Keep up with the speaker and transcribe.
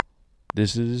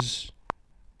This is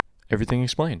Everything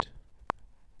Explained.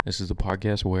 This is the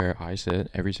podcast where I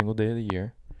sit every single day of the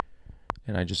year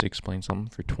and I just explain something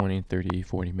for 20, 30,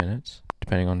 40 minutes,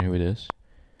 depending on who it is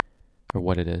or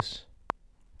what it is.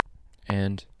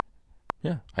 And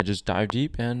yeah, I just dive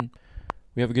deep and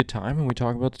we have a good time and we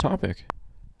talk about the topic.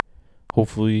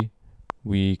 Hopefully,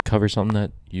 we cover something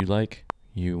that you like,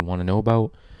 you want to know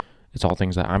about. It's all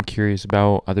things that I'm curious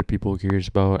about, other people are curious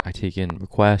about. I take in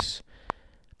requests.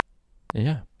 And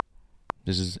yeah,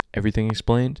 this is Everything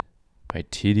Explained by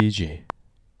TDG.